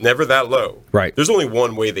low, we're never that low. Right. There's only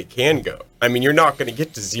one way they can go. I mean, you're not going to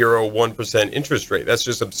get to 1% interest rate. That's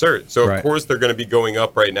just absurd. So of course they're going to be going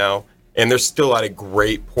up right now, and they're still at a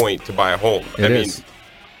great point to buy a home. It is.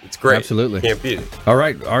 It's great. Absolutely. Can't beat it. All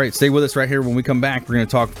right. Stay with us right here. When we come back, we're going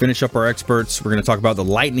to finish up our experts. We're going to talk about the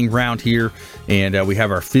lightning round here, and we have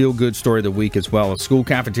our feel-good story of the week as well. A school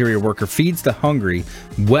cafeteria worker feeds the hungry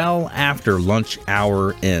well after lunch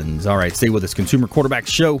hour ends. All right, stay with us. Consumer Quarterback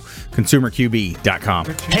Show, ConsumerQB.com.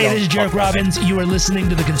 Hey, this is Jarek Robbins. You are listening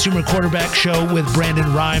to the Consumer Quarterback Show with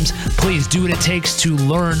Brandon Rhymes. Please do what it takes to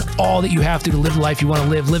learn all that you have to live the life you want to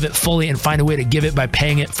live it fully, and find a way to give it by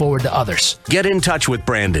paying it forward to others. Get in touch with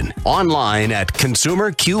Brandon online at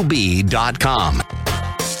ConsumerQB.com.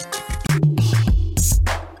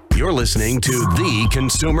 You're listening to the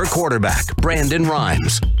Consumer Quarterback, Brandon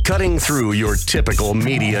Rhymes, cutting through your typical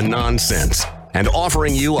media nonsense and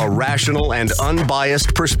offering you a rational and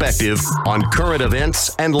unbiased perspective on current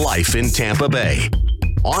events and life in Tampa Bay.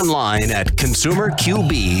 Online at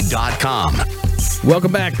ConsumerQB.com.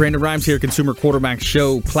 Welcome back. Brandon Rhymes here, Consumer Quarterback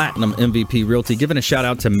Show, Platinum MVP Realty. Giving a shout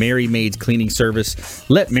out to Mary Maids Cleaning Service.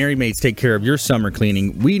 Let Mary Maids take care of your summer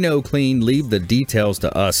cleaning. We know clean. Leave the details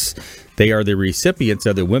to us. They are the recipients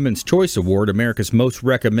of the Women's Choice Award. America's most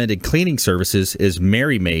recommended cleaning services is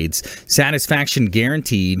Mary Maids. Satisfaction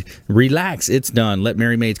guaranteed. Relax, it's done. Let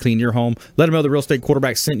Mary Maids clean your home. Let them know the real estate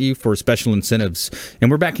quarterback sent you for special incentives.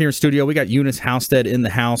 And we're back here in studio. We got Eunice Halstead in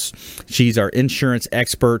the house. She's our insurance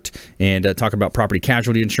expert and talking about property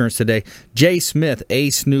casualty insurance today. Jay Smith,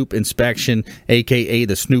 A Snoop Inspection, a.k.a.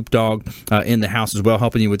 the Snoop Dogg, in the house as well,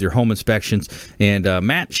 helping you with your home inspections. And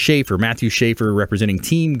Matthew Schaefer, representing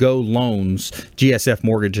Team Go Loans, GSF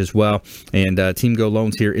Mortgage as well, and Team Go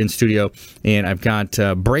Loans here in studio. And I've got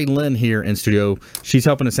Bray Lynn here in studio. She's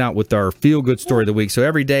helping us out with our Feel Good Story of the Week. So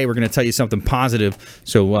every day we're going to tell you something positive.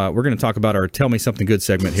 So we're going to talk about our Tell Me Something Good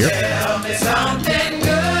segment here. Tell me something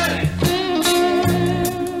good.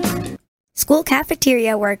 School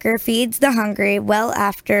cafeteria worker feeds the hungry well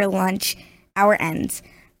after lunch hour ends.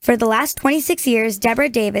 For the last 26 years, Deborah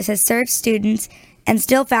Davis has served students and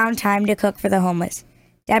still found time to cook for the homeless.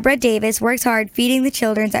 Deborah Davis works hard feeding the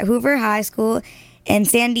children at Hoover High School in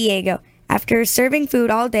San Diego. After serving food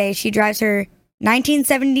all day, she drives her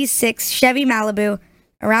 1976 Chevy Malibu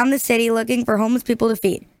around the city looking for homeless people to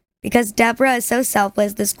feed. Because Deborah is so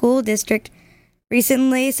selfless, the school district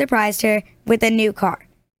recently surprised her with a new car.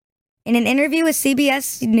 In an interview with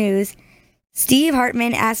CBS News, Steve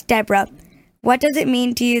Hartman asked Deborah, "What does it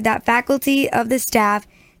mean to you that faculty of the staff,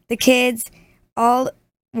 the kids, all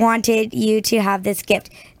wanted you to have this gift?"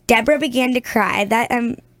 Deborah began to cry. "That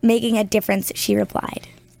I'm making a difference," she replied.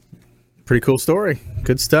 Pretty cool story.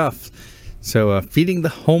 Good stuff. So feeding the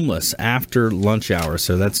homeless after lunch hour.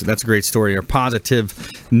 So that's a great story. Our positive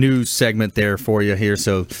news segment there for you here.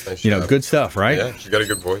 So, nice good stuff, right? Yeah, she got a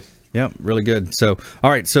good voice. Yeah, really good. So, all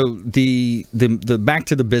right. So the back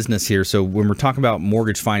to the business here. So when we're talking about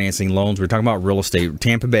mortgage financing loans, we're talking about real estate.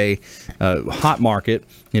 Tampa Bay, hot market.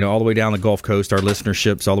 All the way down the Gulf Coast. Our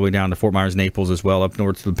listenership's all the way down to Fort Myers, Naples as well, up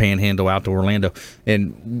north to the Panhandle, out to Orlando,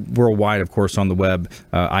 and worldwide, of course, on the web,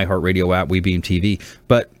 iHeartRadio app, WeBeam TV.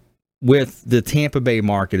 But with the Tampa Bay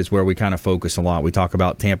market is where we kind of focus a lot. We talk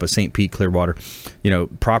about Tampa, St. Pete, Clearwater.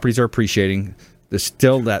 Properties are appreciating. There's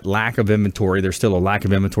still that lack of inventory. There's still a lack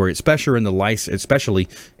of inventory, especially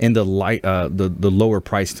in the lower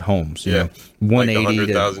priced homes. Yeah, 180 to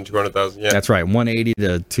 100,000, 200,000. Yeah, that's right. 180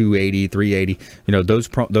 to 280, 380.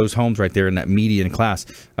 Those homes right there in that median class.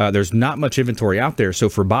 There's not much inventory out there. So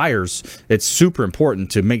for buyers, it's super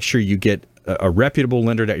important to make sure you get a reputable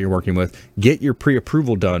lender that you're working with. Get your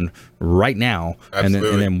pre-approval done right now, and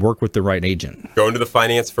then work with the right agent. Go into the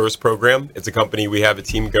Finance First program. It's a company we have at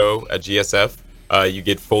Team Go at GSF. You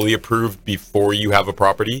get fully approved before you have a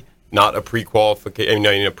property, not a pre-qualification,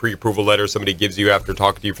 a pre-approval letter somebody gives you after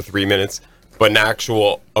talking to you for 3 minutes, but an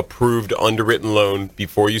actual approved underwritten loan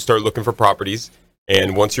before you start looking for properties.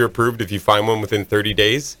 And once you're approved, if you find one within 30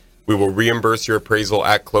 days, we will reimburse your appraisal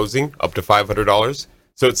at closing up to $500.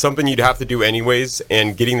 So it's something you'd have to do anyways,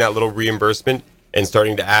 and getting that little reimbursement and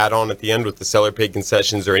starting to add on at the end with the seller paid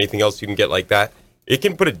concessions or anything else you can get like that, it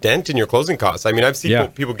can put a dent in your closing costs. I mean, I've seen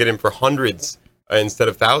people get in for hundreds instead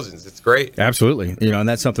of thousands. It's great. Absolutely. And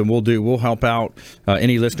that's something we'll do. We'll help out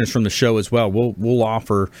any listeners from the show as well. We'll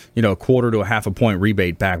offer, a quarter to a half a point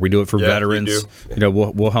rebate back. We do it for veterans.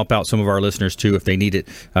 We'll help out some of our listeners too if they need it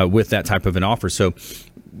with that type of an offer. So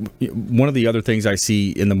one of the other things I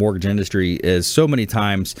see in the mortgage industry is so many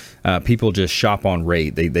times people just shop on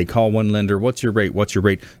rate. They call one lender, what's your rate? What's your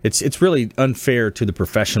rate? It's really unfair to the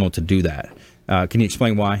professional to do that. Can you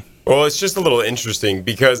explain why? Well, it's just a little interesting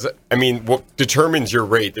because, I mean, what determines your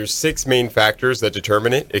rate? There's 6 main factors that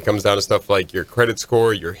determine it. It comes down to stuff like your credit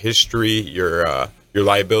score, your history, your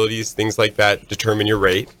liabilities, things like that determine your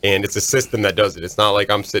rate. And it's a system that does it. It's not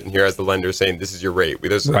like I'm sitting here as the lender saying this is your rate.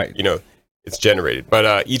 Right. It's generated.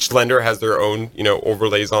 But each lender has their own,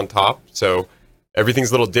 overlays on top. So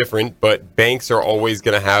everything's a little different. But banks are always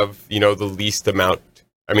going to have, the least amount.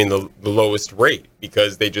 I mean, the lowest rate,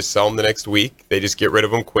 because they just sell them the next week. They just get rid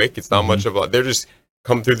of them quick. It's not much of a, they're just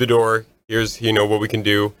come through the door. Here's, what we can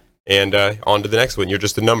do. And on to the next one. You're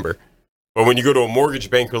just a number. But when you go to a mortgage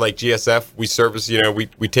banker like GSF, we service,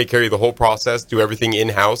 we take care of the whole process, do everything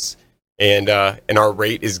in-house. And our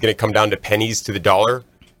rate is going to come down to pennies to the dollar.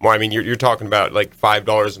 Well, I mean, you're talking about like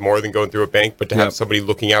 $5 more than going through a bank, but to have somebody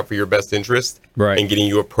looking out for your best interest and getting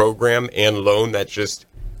you a program and loan that just,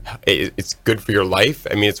 it's good for your life.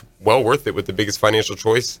 I mean, it's well worth it with the biggest financial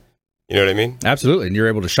choice. You know what I mean? Absolutely. And you're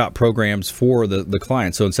able to shop programs for the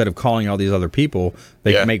client. So instead of calling all these other people,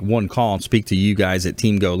 they can make one call and speak to you guys at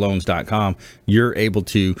teamgoloans.com. You're able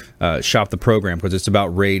to shop the program because it's about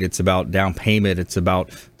rate, it's about down payment, it's about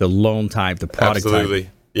the loan type, the product type.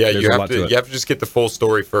 Yeah, you have to just get the full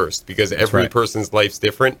story first, because every person's life's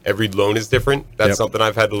different. Every loan is different. That's something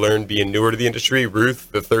I've had to learn being newer to the industry. Ruth,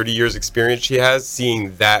 the 30 years experience she has,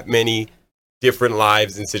 seeing that many different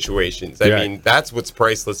lives and situations. I mean, that's what's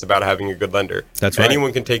priceless about having a good lender. That's right.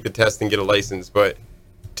 Anyone can take the test and get a license, but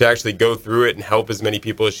to actually go through it and help as many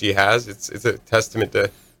people as she has, it's a testament to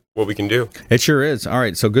what we can do. It sure is. All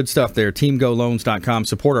right, so good stuff there. TeamGoLoans.com.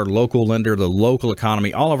 Support our local lender, the local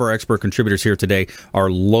economy. All of our expert contributors here today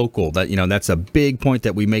are local. That's a big point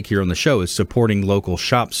that we make here on the show, is supporting local.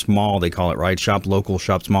 Shop small, they call it, right? Shop local,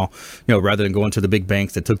 shop small. Rather than going to the big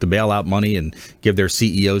banks that took the bailout money and give their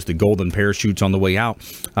CEOs the golden parachutes on the way out.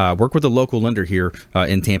 Work with a local lender here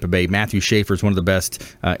in Tampa Bay. Matthew Schaefer is one of the best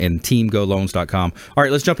in TeamGoLoans.com. All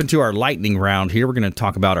right, let's jump into our lightning round here. We're going to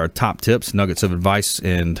talk about our top tips, nuggets of advice,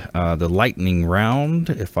 and the lightning round,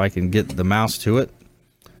 if I can get the mouse to it.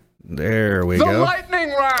 There we go. The lightning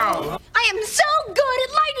round! I am so good at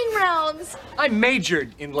lightning rounds! I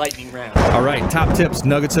majored in lightning rounds. All right, top tips,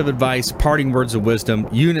 nuggets of advice, parting words of wisdom.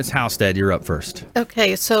 Eunice Halstead, you're up first.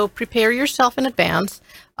 Okay, so prepare yourself in advance,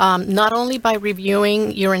 not only by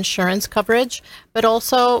reviewing your insurance coverage, but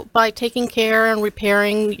also by taking care and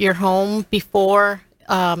repairing your home before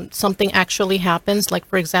something actually happens. Like,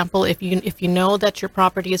 for example, if you know that your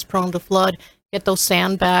property is prone to flood, get those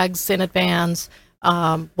sandbags in advance.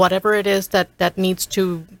 Whatever it is that needs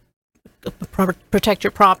to protect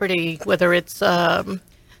your property, whether it's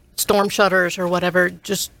storm shutters or whatever,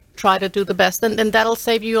 just try to do the best, and that'll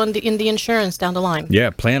save you in the insurance down the line.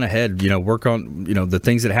 Yeah, plan ahead. Work on the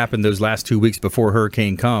things that happened those last 2 weeks before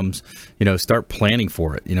hurricane comes. Start planning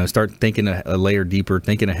for it. Start thinking a layer deeper,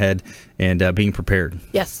 thinking ahead, and being prepared.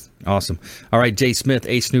 Yes. Awesome. All right, Jay Smith,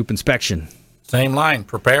 A Snoop Inspection. Same line.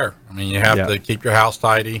 Prepare. I mean, you have to keep your house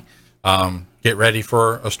tidy. Get ready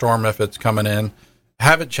for a storm if it's coming in.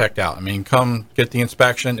 Have it checked out. I mean, come get the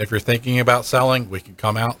inspection. If you're thinking about selling, we can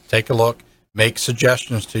come out, take a look, make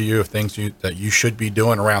suggestions to you of things that you should be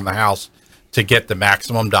doing around the house to get the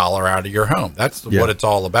maximum dollar out of your home. That's what it's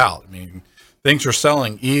all about. I mean, things are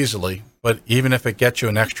selling easily, but even if it gets you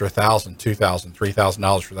an extra $1,000, $2,000,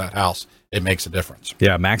 $3,000 for that house, it makes a difference.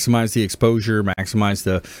 Yeah, maximize the exposure, maximize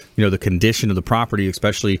the condition of the property.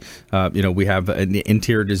 Especially, we have an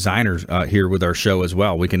interior designers here with our show as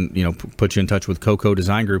well. We can put you in touch with Coco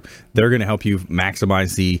Design Group. They're going to help you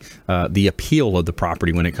maximize the appeal of the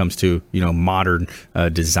property when it comes to modern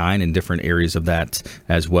design and different areas of that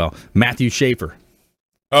as well. Matthew Schaefer.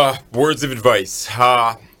 Words of advice.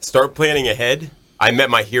 Start planning ahead. I met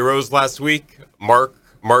my heroes last week.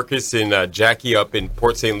 Marcus and Jackie up in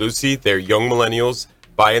Port St. Lucie. They're young millennials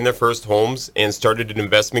buying their first homes and started an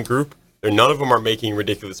investment group. None of them are making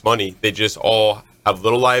ridiculous money. They just all have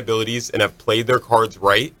little liabilities and have played their cards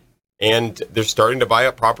right. And they're starting to buy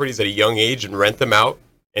up properties at a young age and rent them out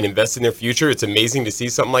and invest in their future. It's amazing to see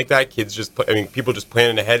something like that. People just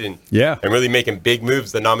planning ahead and really making big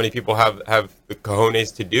moves that not many people have the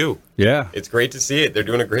cojones to do. Yeah. It's great to see it. They're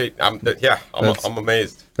doing a great. I'm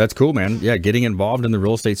amazed. That's cool, man. Yeah, getting involved in the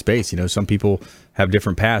real estate space. You know, some people have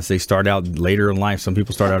different paths. They start out later in life. Some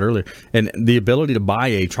people start out earlier. And the ability to buy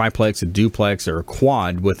a triplex, a duplex, or a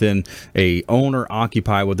quad within a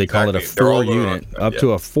owner-occupied, what they call it, a 4-unit, up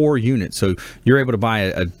to a 4-unit. So you're able to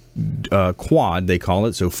buy a quad, they call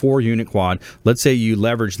it, so 4-unit quad. Let's say you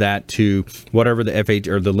leverage that to whatever the FH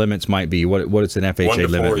or the limits might be. What is an FHA 1 to 4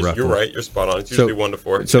 limit? is, Roughly? you're right. You're spot on. It's usually 1 to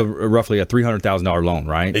 4. So roughly a $300,000 loan,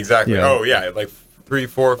 right? Exactly. You know? Oh yeah, like 3,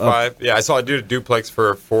 4, 5. Yeah, I saw a duplex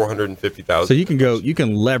for $450,000. So you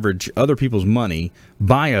can leverage other people's money,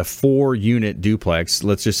 buy a 4-unit duplex.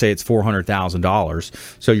 Let's just say it's $400,000.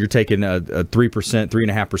 So you're taking a 3%,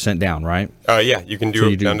 3.5% down, right? Yeah, you can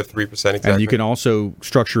do down to 3% exactly. And you can also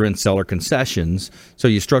structure in seller concessions. So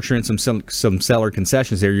you structure in some seller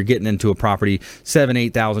concessions there. You're getting into a property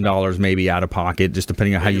 $7,000, $8,000 maybe out of pocket, just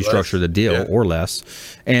depending on how you structure the deal, or less.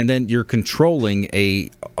 And then you're controlling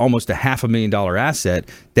almost a $500,000 asset.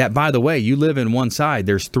 That, by the way, you live in one side.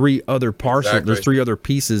 There's 3 other parcels. Exactly. There's 3 other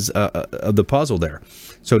pieces of the puzzle there.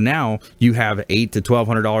 So now you have $800 to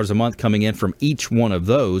 $1,200 a month coming in from each one of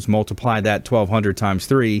those. Multiply that 1,200 times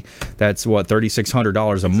 3. That's what,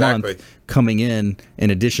 $3,600 a month coming in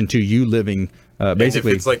addition to you living.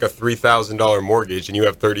 Basically, if it's like a $3,000 mortgage and you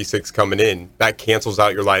have 36 coming in, that cancels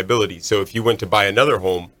out your liability. So if you went to buy another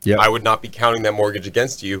home, I would not be counting that mortgage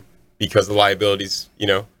against you because the liabilities,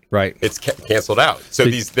 right, it's canceled out. So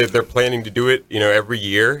they're planning to do it, every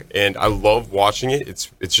year, and I love watching it.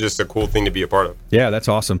 It's just a cool thing to be a part of. Yeah, that's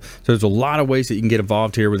awesome. So there's a lot of ways that you can get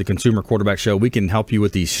involved here with the Consumer Quarterback Show. We can help you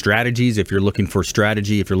with these strategies if you're looking for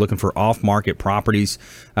strategy, if you're looking for off-market properties.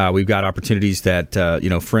 We've got opportunities that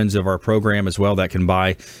friends of our program as well that can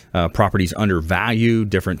buy properties undervalued,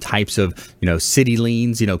 different types of city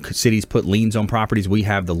liens. Cities put liens on properties. We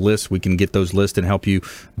have the list. We can get those lists and help you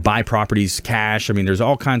buy properties cash. I mean, there's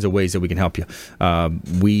all kinds of ways that we can help you.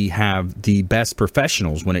 We have the best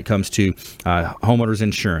professionals when it comes to homeowners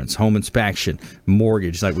insurance, home inspection,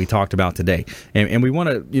 mortgage, like we talked about today. And we want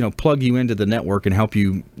to, plug you into the network and help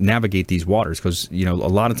you navigate these waters because, a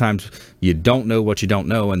lot of times you don't know what you don't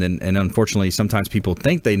know. And unfortunately, sometimes people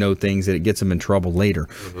think they know things that it gets them in trouble later.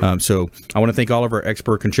 Mm-hmm. So I want to thank all of our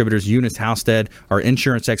expert contributors. Eunice Halstead, our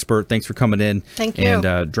insurance expert. Thanks for coming in. Thank you.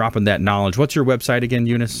 And dropping that knowledge. What's your website again,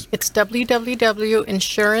 Eunice? It's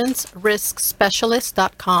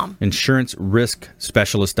www.insuranceriskspecialist.com.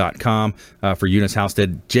 Insuranceriskspecialist.com for Eunice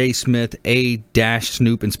Halstead.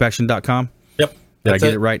 jsmith_snoop-inspection.com. Yep. Did I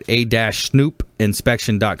get it right?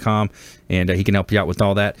 a-snoop-inspection.com. And he can help you out with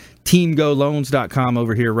all that. TeamGoLoans.com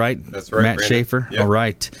over here, right? That's right, Matt Brandon. Schaefer. Yep. All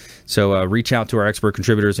right. So reach out to our expert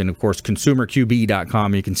contributors. And, of course,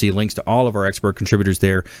 ConsumerQB.com. You can see links to all of our expert contributors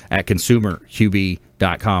there at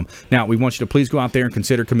ConsumerQB.com. Now, we want you to please go out there and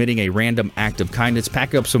consider committing a random act of kindness.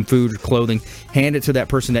 Pack up some food or clothing. Hand it to that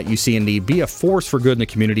person that you see in need. Be a force for good in the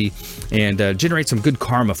community and generate some good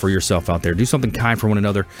karma for yourself out there. Do something kind for one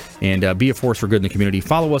another and be a force for good in the community.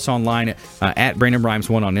 Follow us online at Brandon Rhymes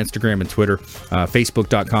 1 on Instagram and Twitter,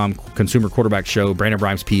 Facebook.com, Consumer Quarterback Show, Brandon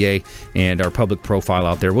Rhymes PA, and our public profile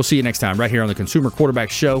out there. We'll see you next time right here on the Consumer Quarterback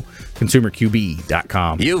Show,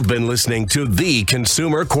 ConsumerQB.com. You've been listening to the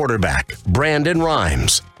Consumer Quarterback, Brandon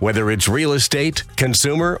Rhymes. Whether it's real estate,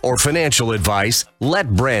 consumer, or financial advice,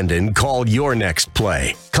 let Brandon call your next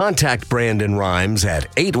play. Contact Brandon Rhymes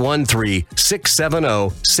at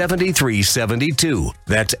 813-670-7372.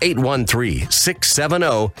 That's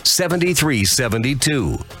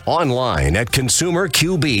 813-670-7372. Online at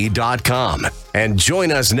consumerqb.com. And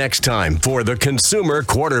join us next time for the Consumer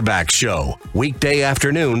Quarterback Show, weekday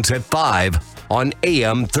afternoons at 5 on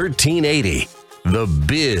AM 1380. The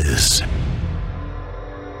Biz.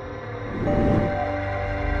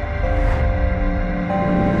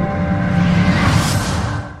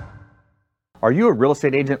 Are you a real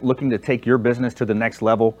estate agent looking to take your business to the next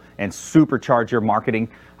level and supercharge your marketing?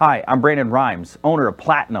 Hi, I'm Brandon Rhymes, owner of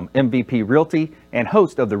Platinum MVP Realty and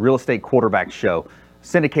host of the Real Estate Quarterback Show,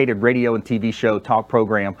 syndicated radio and TV show talk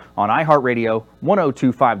program on iHeartRadio,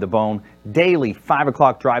 1025 The Bone, daily 5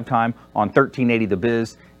 o'clock drive time on 1380 The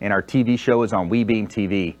Biz, and our TV show is on WeBeam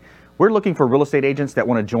TV. We're looking for real estate agents that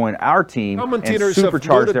want to join our team and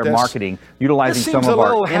supercharge their marketing, utilizing some of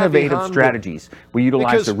our innovative strategies. We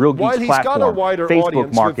utilize the Real Geeks platform,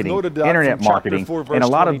 Facebook marketing, internet marketing, and a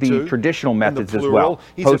lot of the traditional methods as well.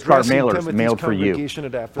 Postcard mailers mailed for you,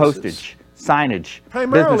 postage, signage,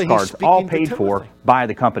 business cards, all paid for by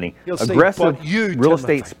the company. Aggressive real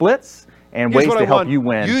estate splits and Here's ways what to I help want you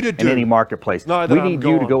win you to in do. any marketplace. Now that We I'm need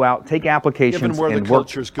you to gone, go out, take applications, given where the and work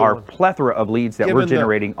culture's our going, plethora of leads that we're given the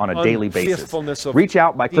generating on a daily basis. unfaithfulness of Reach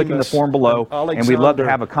out by clicking the Demas form below, and we'd love to Alexander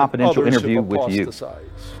have a confidential and others interview who've with you. apostatized.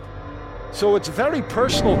 So it's very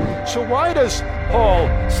personal. So why does Paul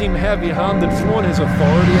seem heavy-handed, throwing his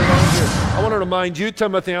authority around here? I want to remind you,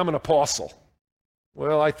 Timothy, I'm an apostle.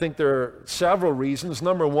 Well, I think there are several reasons.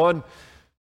 Number one,